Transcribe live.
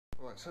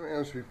Right, something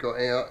else we've got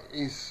here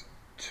is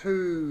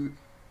two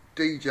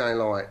DJ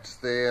lights.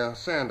 They're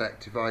sound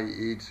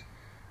activated.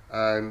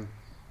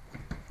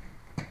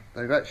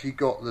 They've actually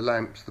got the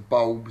lamps, the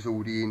bulbs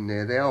already in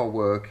there. They are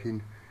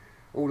working.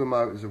 All the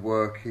motors are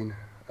working.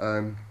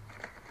 And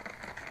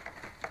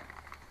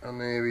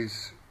there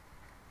is,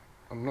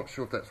 I'm not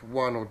sure if that's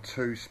one or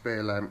two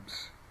spare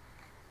lamps,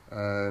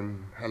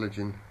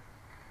 halogen.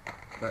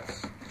 That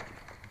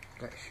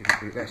shouldn't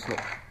be.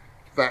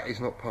 That is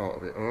not part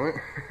of it. All right.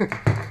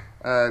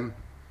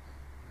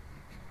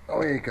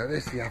 Oh, here you go.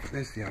 There's the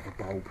other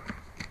bulb.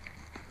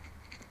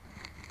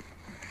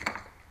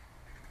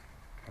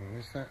 Oh,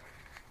 where's that?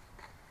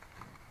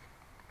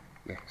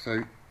 Yeah. So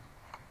you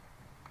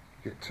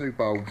get two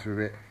bulbs with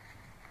it.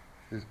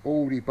 There's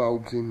already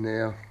bulbs in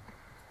there.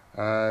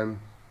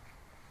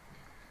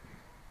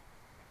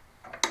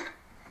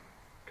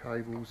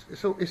 Cables.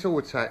 It's all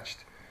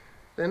attached.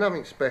 They're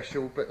nothing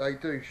special, but they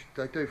do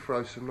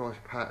throw some nice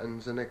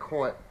patterns, and they're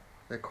quite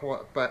a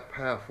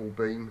powerful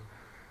beam.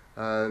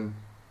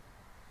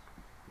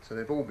 So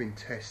they've all been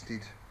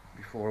tested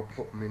before I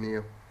put them in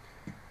here.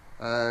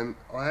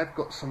 I have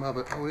got some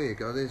other. Oh, there you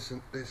go. There's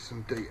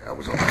some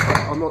details.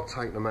 I'm not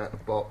taking them out of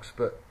the box,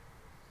 but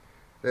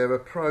they're a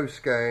Pro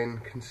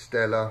Scan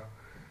Constella.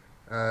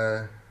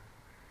 There's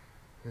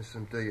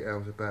some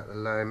details about the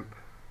lamp.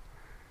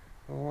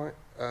 Alright,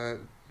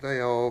 they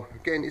are,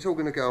 again, it's all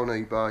going to go on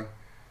eBay.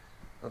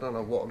 I don't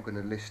know what I'm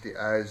going to list it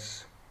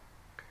as.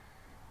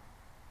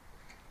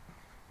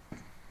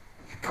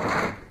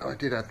 I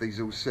did have these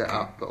all set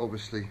up, but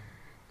obviously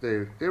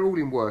they're all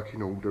in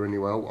working order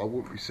anyway. I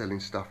won't be selling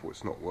stuff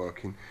that's not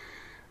working.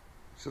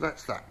 So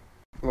that's that.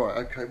 Right,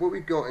 okay, what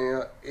we've got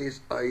here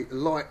is a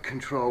light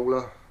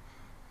controller,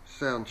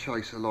 sound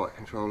chaser light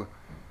controller,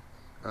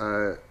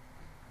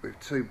 with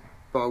two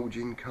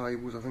bulging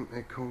cables, I think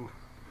they're called.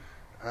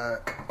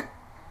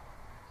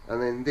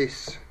 And then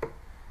this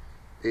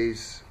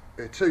is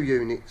two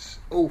units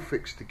all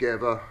fixed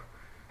together,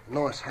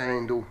 nice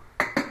handle.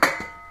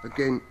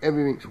 Again,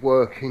 everything's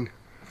working.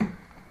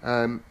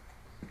 I'm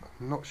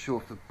not sure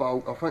if the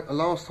bulb, I think the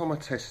last time I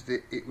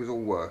tested it was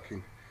all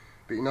working,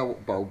 but you know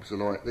what bulbs are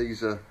like.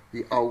 These are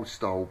the old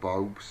style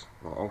bulbs.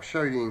 Right, I'll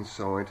show you the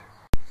inside.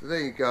 So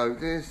there you go,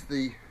 there's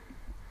the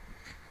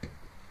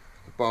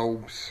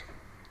bulbs.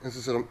 As I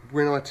said,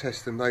 when I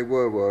test them they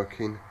were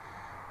working,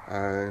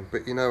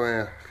 but you know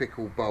how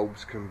fickle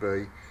bulbs can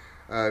be.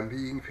 But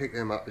you can pick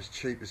them up as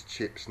cheap as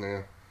chips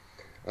now.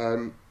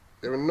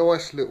 They're a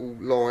nice little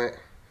light.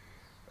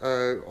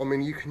 I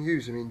mean, you can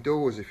use them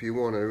indoors if you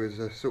want to as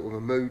a sort of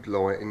a mood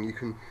light, and you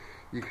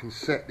can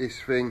set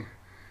this thing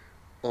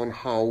on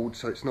hold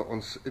so it's not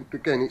on.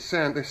 Again,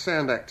 they're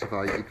sound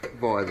activated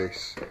via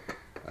this.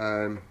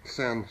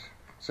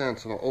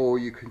 Sounds like, or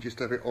you can just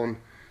have it on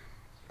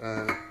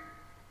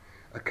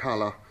a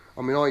colour.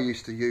 I mean, I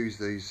used to use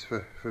these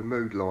for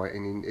mood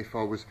lighting. If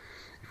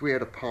we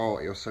had a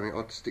party or something,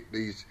 I'd stick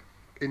these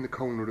in the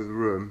corner of the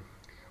room,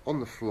 on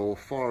the floor,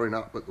 firing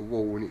up at the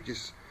wall, and it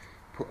just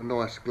put a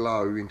nice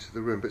glow into the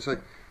room. But so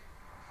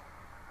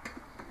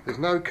there's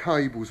no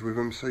cables with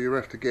them, so you'll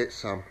have to get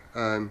some.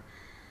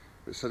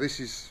 But so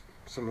this is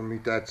some of my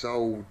dad's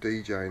old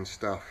DJing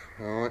stuff.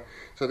 All right.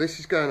 So this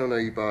is going on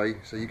eBay.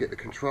 So you get the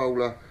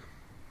controller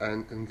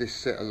and this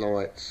set of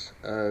lights.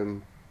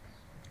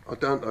 I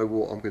don't know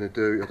what I'm going to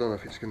do. I don't know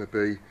if it's going to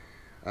be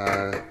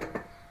a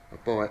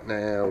buy it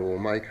now or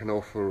make an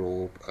offer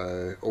or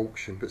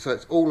auction. But so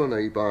it's all on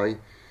eBay.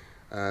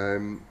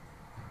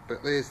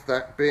 But there's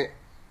that bit,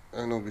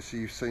 and obviously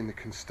you've seen the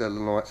Constella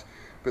lights.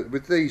 But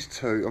with these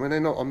two, I mean,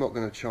 I'm not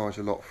going to charge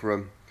a lot for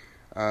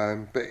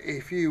them. But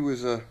if you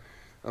was a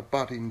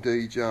budding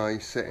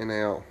DJ setting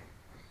out,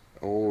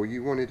 or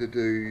you wanted to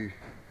do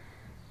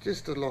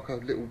just like a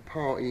little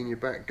party in your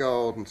back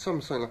garden,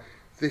 something like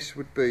this,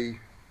 would be.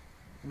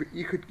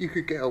 You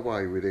could get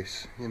away with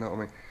this, you know what I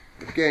mean.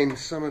 Again,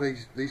 some of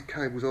these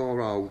cables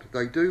are old.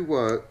 They do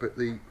work, but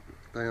they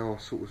are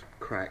sort of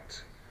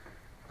cracked.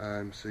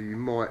 So you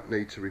might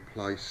need to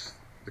replace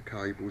the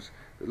cables.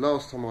 But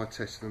last time I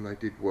tested them, they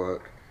did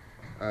work.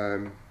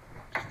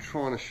 Just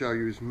trying to show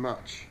you as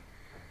much,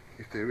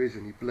 if there is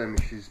any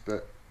blemishes,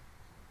 but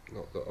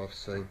not that I've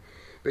seen.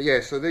 But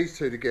yeah, so these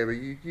two together,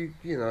 you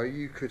know,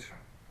 you could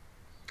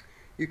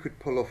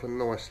pull off a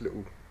nice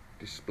little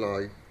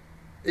display.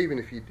 Even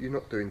if you're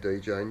not doing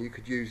DJing, you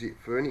could use it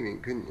for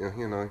anything, couldn't you?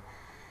 You know,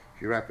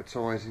 if you're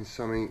advertising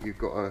something, you've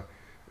got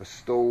a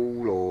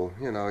stall, or,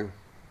 you know,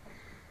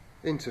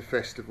 into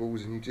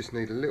festivals, and you just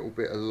need a little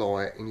bit of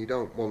light, and you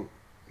don't want,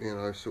 you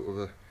know, sort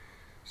of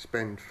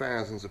spend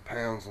thousands of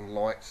pounds on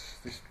lights.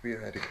 This would be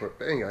adequate.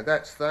 But anyway,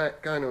 that's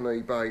that. Going on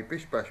eBay,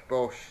 bish bash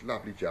bosh,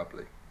 lovely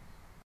jubbly.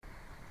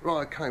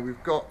 Right, okay,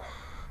 we've got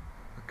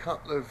a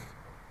couple of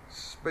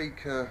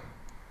speaker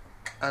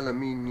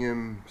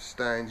aluminium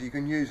stands. You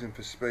can use them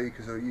for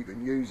speakers, or you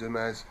can use them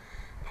as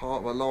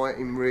part of a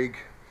lighting rig.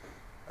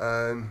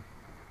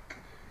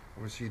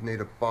 Obviously you'd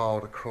need a bar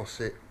to cross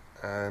it.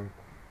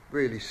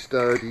 Really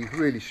sturdy,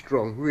 really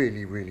strong,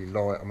 really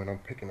light. I mean, I'm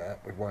picking it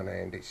up with one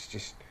hand. It's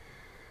just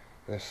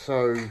They're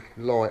so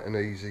light and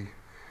easy.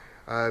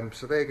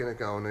 So they're going to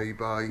go on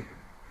eBay.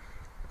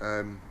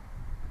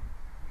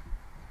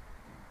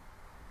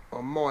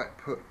 I might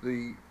put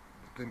the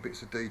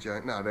bits of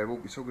DJ. No,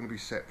 it's all going to be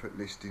separate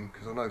listing,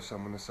 because I know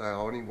someone will say, I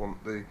only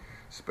want the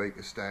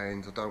speaker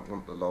stands, I don't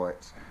want the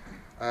lights.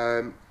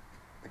 Again,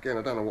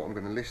 I don't know what I'm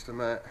going to list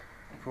them at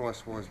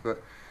price wise,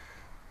 but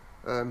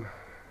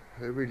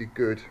they're really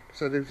good.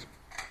 So there's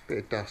a bit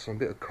of dust on, a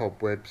bit of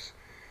cobwebs.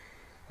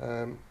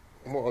 And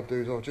what I'll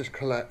do is I'll just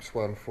collapse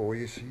one for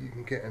you so you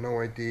can get an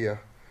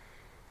idea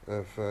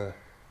of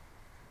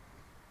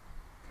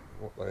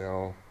what they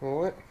are.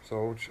 Alright,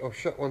 so I'll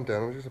shut one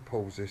down. I'll just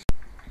pause this.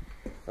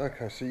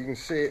 Okay, so you can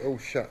see it all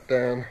shut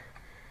down,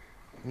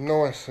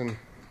 nice and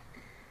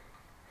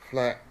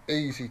flat,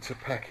 easy to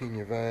pack in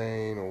your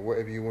van or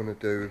whatever you want to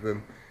do with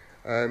them.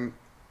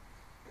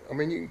 I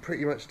mean, you can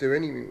pretty much do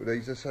anything with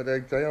these. So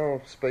they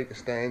are speaker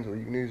stands, or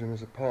you can use them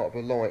as a part of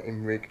a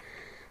lighting rig.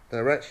 They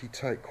actually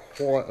take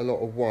quite a lot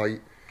of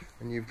weight,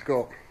 and you've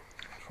got,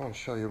 I'll try and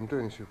show you, I'm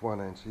doing this with one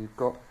hand, so you've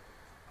got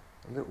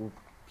a little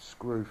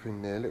screw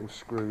thing there, a little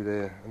screw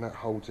there, and that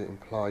holds it in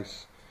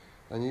place.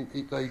 And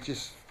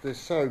they're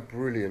so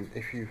brilliant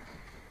if you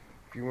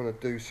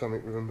want to do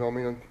something with them. I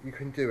mean, you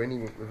can do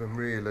anything with them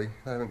really.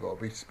 They haven't got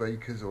to be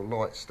speakers or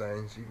light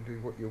stands. You can do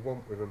what you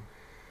want with them.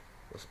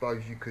 I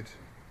suppose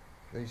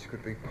these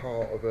could be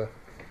part of if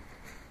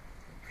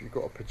you've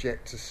got a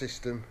projector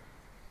system,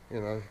 you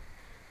know,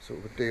 sort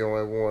of a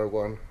DIY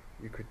one.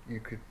 You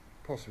could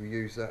possibly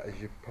use that as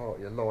your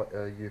part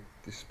of your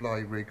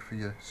display rig for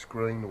your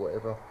screen or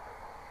whatever.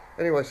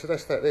 Anyway, so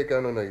that's that. They're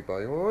going on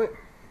eBay, all right.